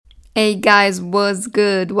Hey guys, what's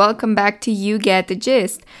good? Welcome back to You Get the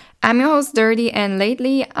Gist. I'm your host, Dirty, and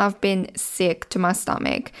lately I've been sick to my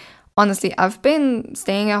stomach. Honestly, I've been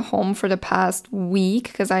staying at home for the past week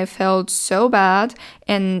because I felt so bad,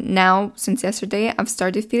 and now since yesterday I've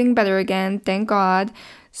started feeling better again, thank God.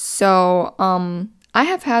 I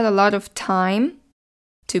have had a lot of time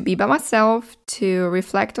to be by myself, to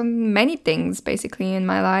reflect on many things basically in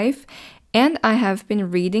my life, and I have been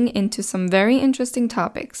reading into some very interesting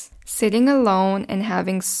topics. Sitting alone and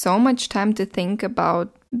having so much time to think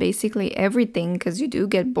about basically everything, because you do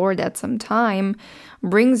get bored at some time,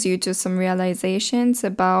 brings you to some realizations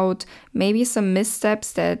about maybe some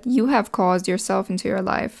missteps that you have caused yourself into your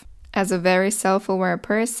life. As a very self aware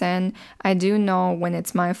person, I do know when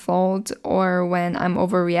it's my fault or when I'm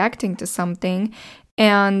overreacting to something.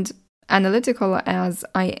 And analytical as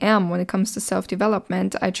I am when it comes to self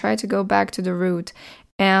development, I try to go back to the root.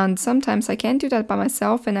 And sometimes I can't do that by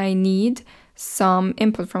myself and I need some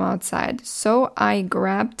input from outside. So I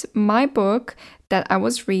grabbed my book that I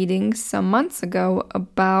was reading some months ago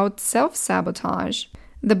about self sabotage.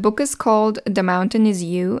 The book is called The Mountain Is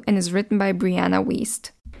You and is written by Brianna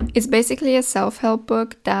Wiest. It's basically a self-help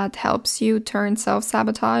book that helps you turn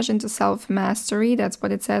self-sabotage into self-mastery. That's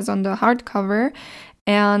what it says on the hardcover.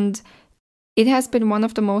 And it has been one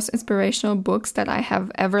of the most inspirational books that I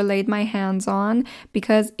have ever laid my hands on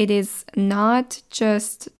because it is not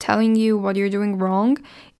just telling you what you're doing wrong.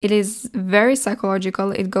 It is very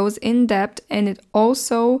psychological. It goes in depth and it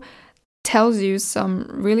also tells you some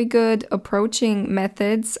really good approaching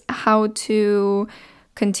methods how to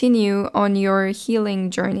continue on your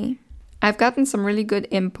healing journey. I've gotten some really good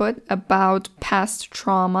input about past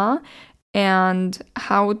trauma and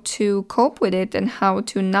how to cope with it and how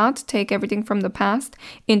to not take everything from the past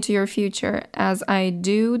into your future, as I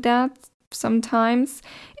do that sometimes,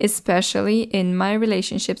 especially in my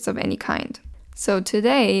relationships of any kind. So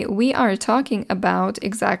today we are talking about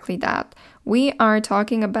exactly that. We are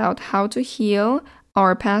talking about how to heal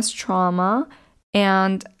our past trauma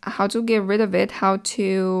and how to get rid of it, how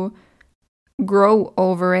to grow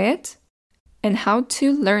over it, and how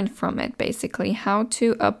to learn from it, basically, how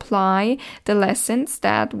to apply the lessons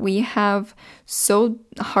that we have so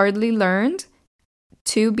hardly learned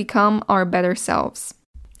to become our better selves.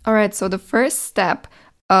 All right, so the first step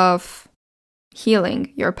of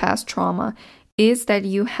healing your past trauma is that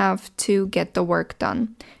you have to get the work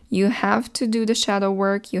done. You have to do the shadow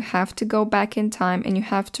work, you have to go back in time, and you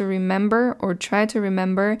have to remember or try to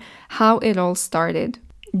remember how it all started.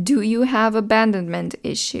 Do you have abandonment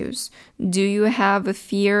issues? Do you have a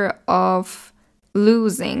fear of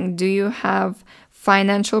losing? Do you have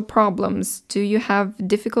financial problems? Do you have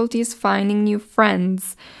difficulties finding new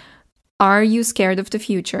friends? Are you scared of the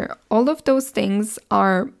future? All of those things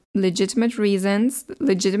are legitimate reasons,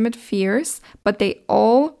 legitimate fears, but they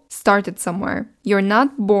all started somewhere. You're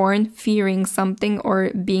not born fearing something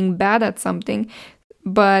or being bad at something,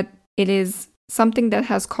 but it is something that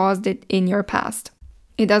has caused it in your past.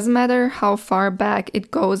 It doesn't matter how far back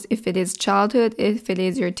it goes, if it is childhood, if it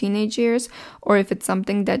is your teenage years, or if it's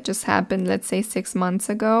something that just happened, let's say 6 months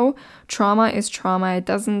ago. Trauma is trauma. It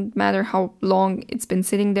doesn't matter how long it's been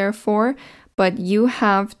sitting there for, but you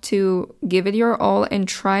have to give it your all and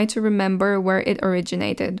try to remember where it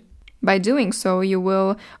originated. By doing so, you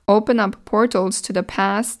will open up portals to the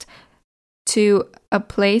past, to a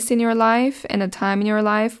place in your life and a time in your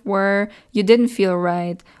life where you didn't feel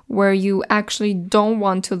right, where you actually don't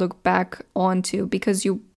want to look back onto because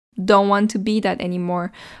you don't want to be that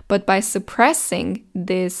anymore. But by suppressing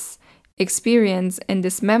this experience and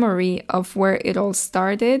this memory of where it all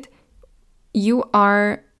started, you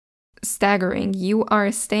are staggering. You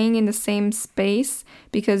are staying in the same space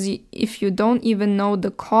because if you don't even know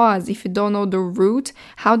the cause, if you don't know the root,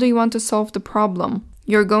 how do you want to solve the problem?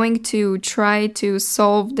 You're going to try to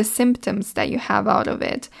solve the symptoms that you have out of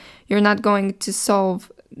it. You're not going to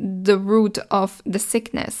solve the root of the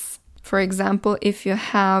sickness. For example, if you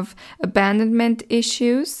have abandonment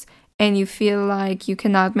issues and you feel like you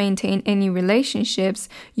cannot maintain any relationships,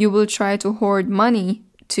 you will try to hoard money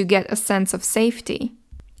to get a sense of safety.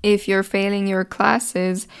 If you're failing your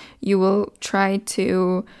classes, you will try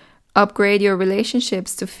to upgrade your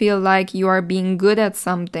relationships to feel like you are being good at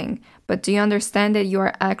something. But do you understand that you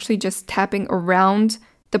are actually just tapping around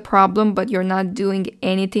the problem, but you're not doing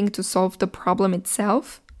anything to solve the problem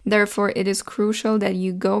itself? Therefore, it is crucial that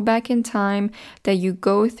you go back in time, that you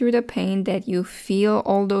go through the pain, that you feel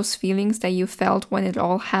all those feelings that you felt when it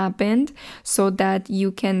all happened, so that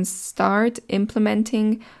you can start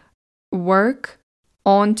implementing work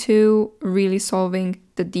onto really solving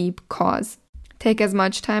the deep cause. Take as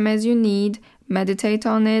much time as you need. meditate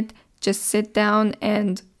on it, just sit down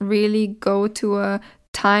and really go to a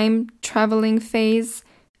time traveling phase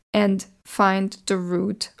and find the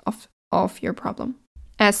root of your problem.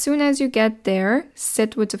 As soon as you get there,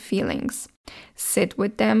 sit with the feelings. Sit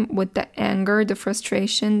with them, with the anger, the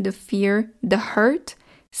frustration, the fear, the hurt.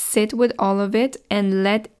 Sit with all of it and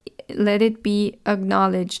let it be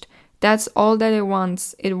acknowledged. That's all that it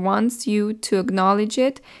wants. It wants you to acknowledge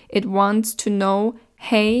it. It wants to know,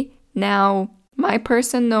 hey, now my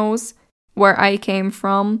person knows where I came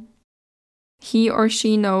from. He or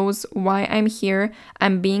she knows why I'm here.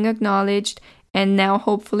 I'm being acknowledged. And now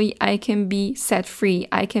hopefully I can be set free.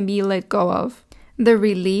 I can be let go of. The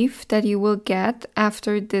relief that you will get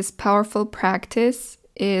after this powerful practice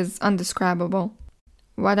is undescribable.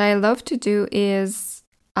 What I love to do is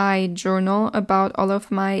I journal about all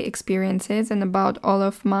of my experiences and about all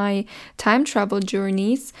of my time travel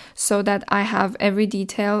journeys so that I have every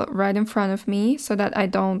detail right in front of me so that I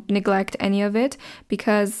don't neglect any of it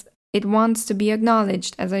because it wants to be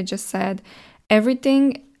acknowledged, as I just said.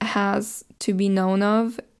 Everything has to be known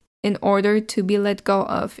of in order to be let go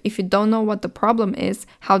of. If you don't know what the problem is,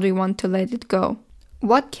 how do you want to let it go?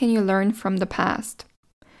 What can you learn from the past?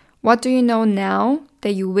 What do you know now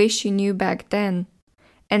that you wish you knew back then?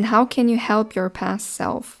 And how can you help your past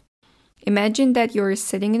self? Imagine that you're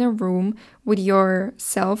sitting in a room with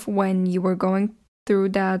yourself when you were going through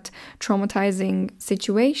that traumatizing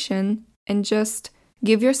situation and just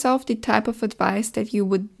give yourself the type of advice that you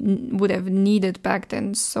would have needed back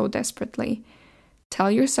then so desperately. Tell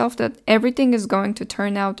yourself that everything is going to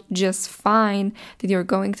turn out just fine, that you're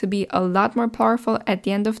going to be a lot more powerful at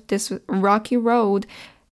the end of this rocky road,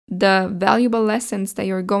 the valuable lessons that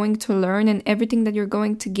you're going to learn and everything that you're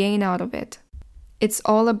going to gain out of it. It's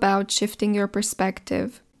all about shifting your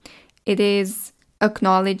perspective. It is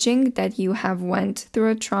acknowledging that you have went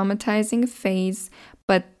through a traumatizing phase,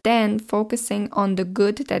 but then focusing on the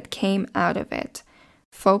good that came out of it.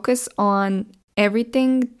 Focus on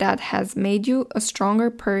everything that has made you a stronger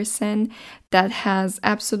person, that has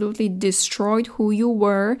absolutely destroyed who you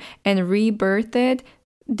were and rebirthed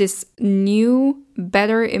this new,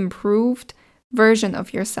 better, improved version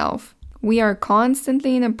of yourself. We are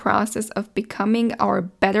constantly in a process of becoming our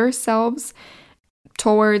better selves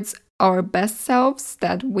towards our best selves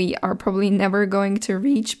that we are probably never going to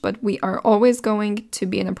reach, but we are always going to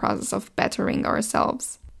be in a process of bettering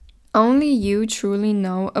ourselves. Only you truly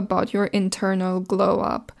know about your internal glow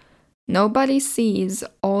up. Nobody sees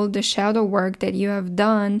all the shadow work that you have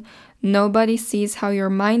done. Nobody sees how your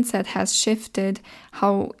mindset has shifted,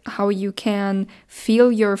 how you can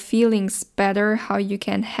feel your feelings better, how you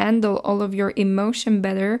can handle all of your emotion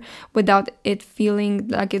better without it feeling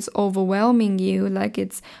like it's overwhelming you, like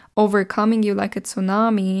it's overcoming you like a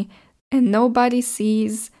tsunami. And nobody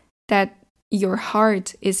sees that your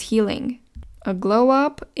heart is healing. A glow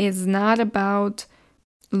up is not about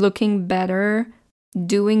looking better,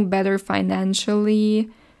 doing better financially,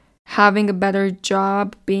 having a better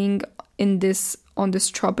job, being on this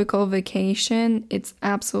tropical vacation. It's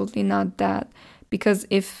absolutely not that. Because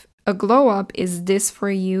if a glow up is this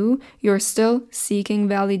for you, you're still seeking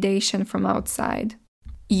validation from outside.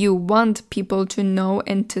 You want people to know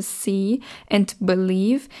and to see and to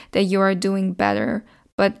believe that you are doing better.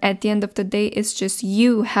 But at the end of the day, it's just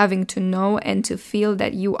you having to know and to feel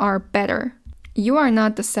that you are better. You are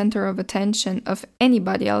not the center of attention of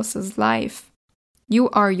anybody else's life. You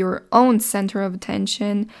are your own center of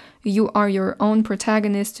attention. You are your own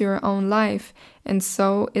protagonist to your own life. And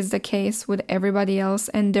so is the case with everybody else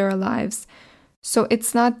and their lives. So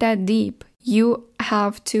it's not that deep. You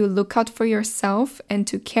have to look out for yourself and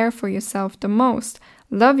to care for yourself the most.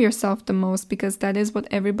 Love yourself the most, because that is what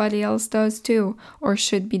everybody else does too, or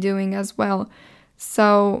should be doing as well.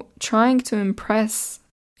 So trying to impress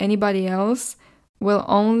anybody else will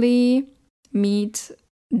only meet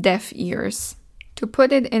deaf ears. To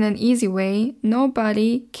put it in an easy way,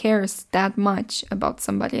 nobody cares that much about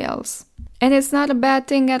somebody else. And it's not a bad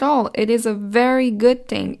thing at all. It is a very good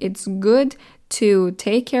thing. It's good to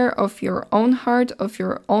take care of your own heart, of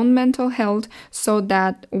your own mental health, so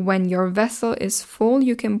that when your vessel is full,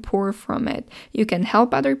 you can pour from it. You can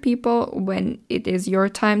help other people when it is your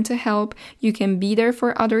time to help. You can be there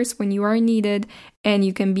for others when you are needed, and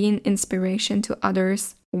you can be an inspiration to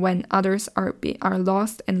others when others are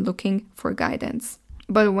lost and looking for guidance.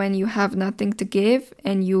 But when you have nothing to give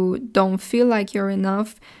and you don't feel like you're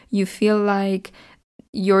enough, you feel like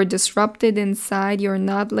you're disrupted inside, you're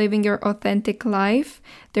not living your authentic life,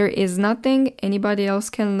 there is nothing anybody else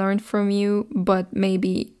can learn from you but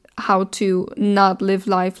maybe how to not live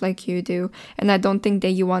life like you do. And I don't think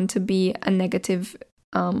that you want to be a negative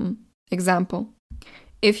Example.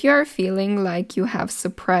 If you are feeling like you have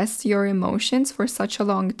suppressed your emotions for such a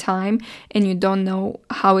long time and you don't know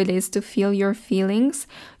how it is to feel your feelings,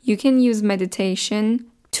 you can use meditation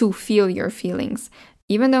to feel your feelings.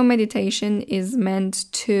 Even though meditation is meant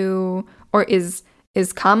to, or is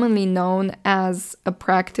commonly known as a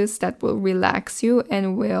practice that will relax you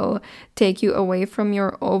and will take you away from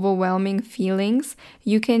your overwhelming feelings,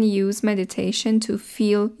 you can use meditation to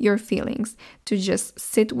feel your feelings, to just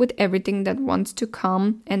sit with everything that wants to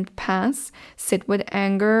come and pass, sit with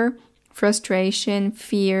anger, frustration,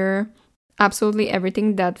 fear, absolutely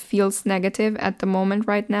everything that feels negative at the moment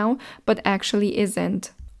right now, but actually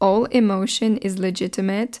isn't. All emotion is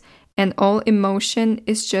legitimate, and all emotion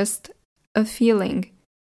is just a feeling.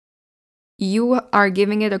 You are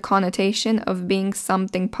giving it a connotation of being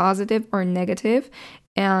something positive or negative,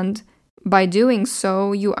 and by doing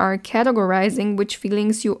so, you are categorizing which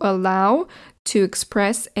feelings you allow to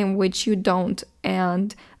express and which you don't.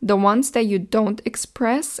 And the ones that you don't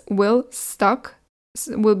express will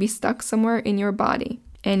be stuck somewhere in your body.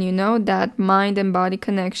 And you know that mind and body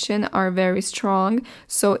connection are very strong.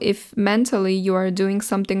 So if mentally you are doing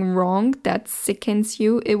something wrong that sickens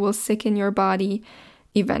you, it will sicken your body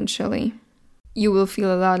eventually. You will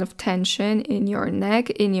feel a lot of tension in your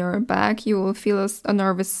neck, in your back. You will feel a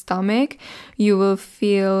nervous stomach. You will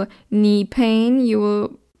feel knee pain.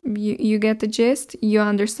 You get the gist? You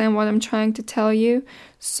understand what I'm trying to tell you?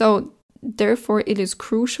 So therefore, it is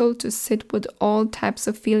crucial to sit with all types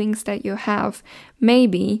of feelings that you have.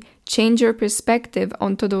 Maybe change your perspective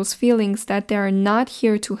onto those feelings, that they are not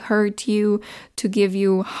here to hurt you, to give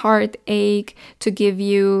you heartache, to give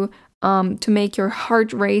you, to make your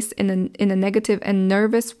heart race in a negative and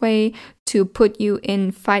nervous way, to put you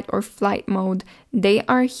in fight or flight mode. They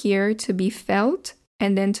are here to be felt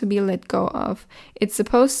and then to be let go of. It's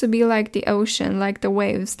supposed to be like the ocean, like the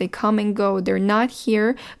waves. They come and go. They're not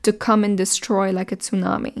here to come and destroy like a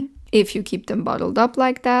tsunami. If you keep them bottled up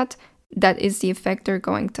like that, that is the effect they're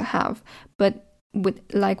going to have. But with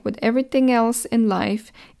everything else in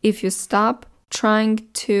life, if you stop trying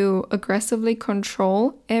to aggressively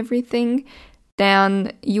control everything,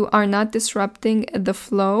 then you are not disrupting the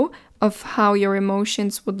flow of how your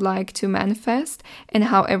emotions would like to manifest and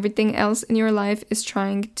how everything else in your life is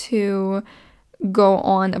trying to go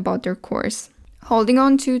on about their course. Holding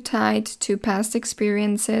on too tight to past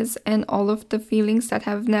experiences and all of the feelings that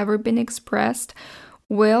have never been expressed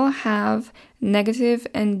will have negative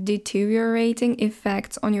and deteriorating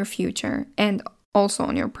effects on your future and also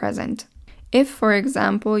on your present. If, for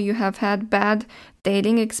example, you have had bad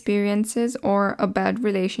dating experiences or a bad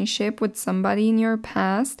relationship with somebody in your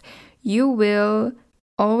past, you will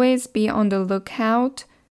always be on the lookout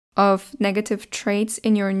of negative traits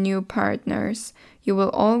in your new partners. You will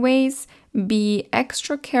always be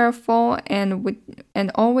extra careful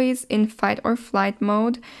and always in fight or flight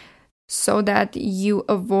mode, so that you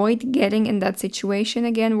avoid getting in that situation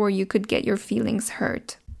again where you could get your feelings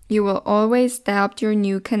hurt. You will always doubt your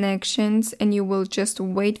new connections, and you will just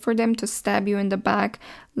wait for them to stab you in the back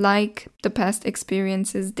like the past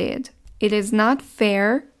experiences did. It is not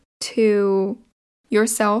fair to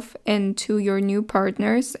yourself and to your new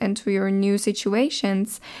partners and to your new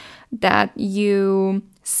situations that you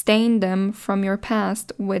stain them from your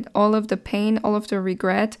past with all of the pain, all of the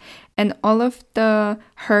regret, and all of the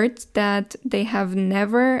hurt that they have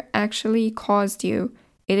never actually caused you.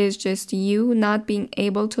 It is just you not being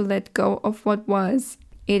able to let go of what was.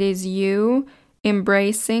 It is you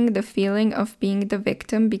embracing the feeling of being the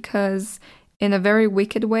victim because, in a very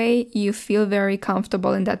wicked way, you feel very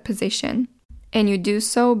comfortable in that position. And you do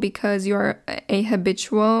so because you're a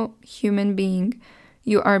habitual human being.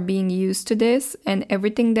 You are being used to this, and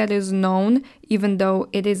everything that is known, even though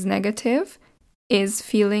it is negative, is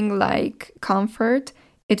feeling like comfort.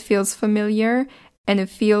 It feels familiar, and it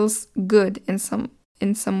feels good in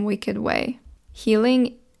some wicked way.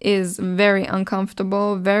 Healing is very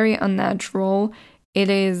uncomfortable, very unnatural. It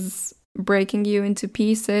is breaking you into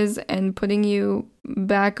pieces and putting you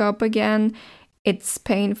back up again. It's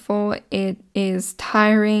painful, it is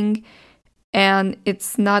tiring, and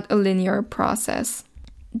it's not a linear process.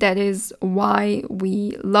 That is why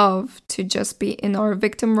we love to just be in our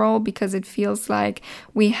victim role, because it feels like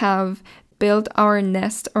we have built our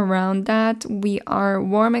nest around that. We are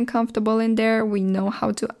warm and comfortable in there. We know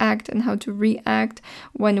how to act and how to react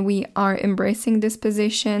when we are embracing this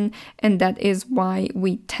position, and that is why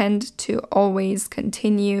we tend to always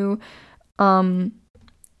continue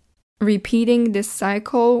repeating this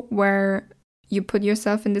cycle where you put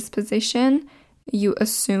yourself in this position, you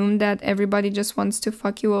assume that everybody just wants to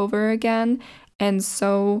fuck you over again, and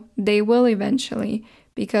so they will eventually,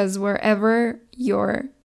 because wherever your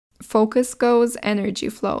focus goes, energy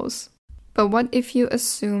flows. But what if you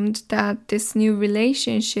assumed that this new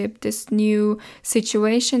relationship, this new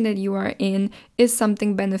situation that you are in is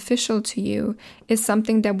something beneficial to you, is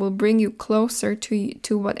something that will bring you closer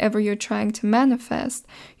to whatever you're trying to manifest?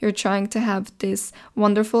 You're trying to have this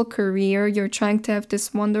wonderful career, you're trying to have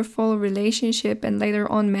this wonderful relationship and later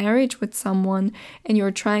on marriage with someone, and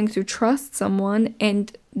you're trying to trust someone,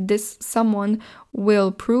 and this someone will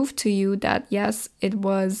prove to you that yes, it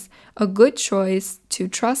was a good choice to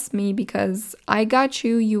trust me because I got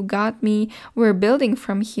you, you got me, we're building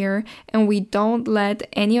from here, and we don't let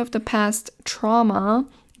any of the past trauma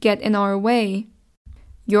get in our way.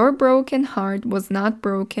 Your broken heart was not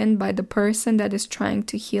broken by the person that is trying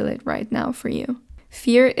to heal it right now for you.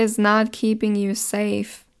 Fear is not keeping you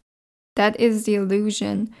safe. That is the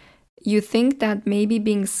illusion. You think that maybe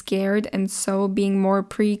being scared and so being more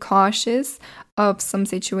precautious of some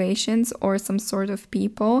situations or some sort of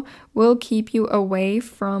people will keep you away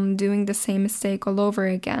from doing the same mistake all over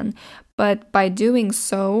again. But by doing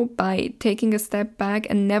so, by taking a step back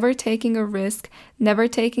and never taking a risk, never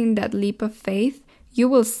taking that leap of faith, you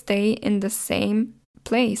will stay in the same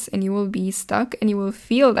place and you will be stuck and you will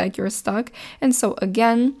feel like you're stuck. And so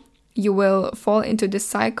again, you will fall into this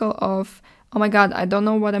cycle of, oh my God, I don't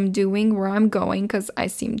know what I'm doing, where I'm going, because I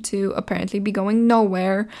seem to apparently be going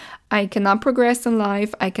nowhere. I cannot progress in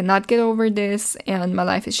life. I cannot get over this, and my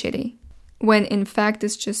life is shitty. When in fact,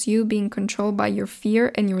 it's just you being controlled by your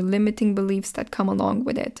fear and your limiting beliefs that come along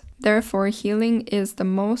with it. Therefore, healing is the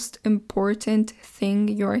most important thing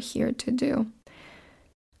you're here to do.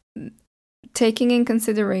 Taking in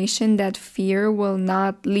consideration that fear will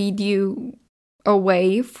not lead you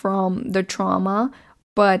away from the trauma,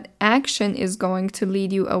 but action is going to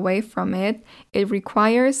lead you away from it. It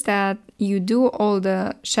requires that you do all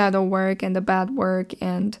the shadow work and the bad work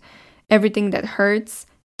and everything that hurts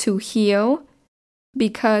to heal,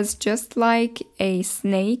 because just like a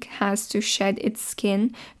snake has to shed its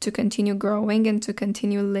skin to continue growing and to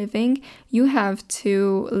continue living, you have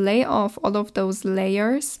to lay off all of those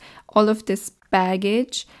layers, all of this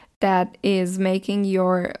baggage that is making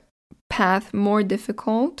your path more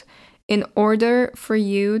difficult, in order for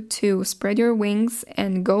you to spread your wings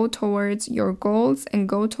and go towards your goals and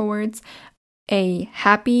go towards a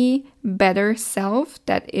happy, better self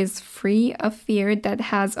that is free of fear, that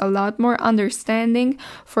has a lot more understanding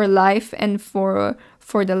for life and for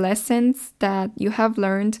the lessons that you have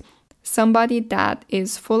learned. Somebody that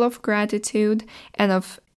is full of gratitude and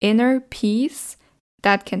of inner peace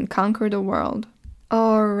that can conquer the world.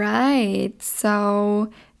 All right, so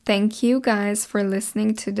thank you guys for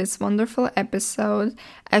listening to this wonderful episode.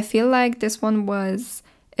 I feel like this one was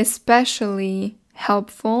especially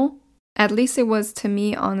helpful. At least it was to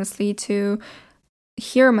me, honestly, to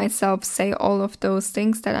hear myself say all of those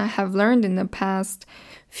things that I have learned in the past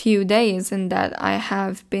few days and that I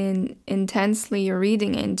have been intensely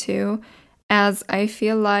reading into, as I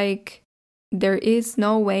feel like there is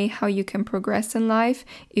no way how you can progress in life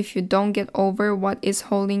if you don't get over what is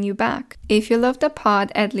holding you back. If you love the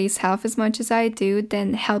pod at least half as much as I do,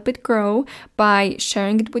 then help it grow by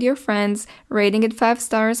sharing it with your friends, rating it 5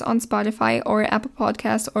 stars on Spotify or Apple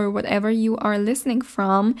Podcasts or whatever you are listening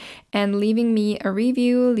from, and leaving me a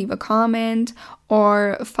review, leave a comment,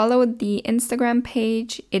 or follow the Instagram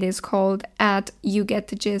page. It is called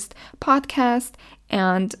 @YouGetTheGist podcast,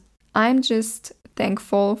 and I'm just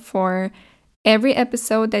thankful for every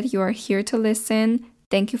episode that you are here to listen.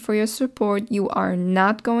 Thank you for your support. You are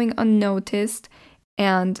not going unnoticed.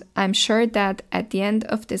 And I'm sure that at the end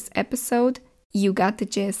of this episode, you got the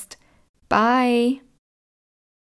gist. Bye!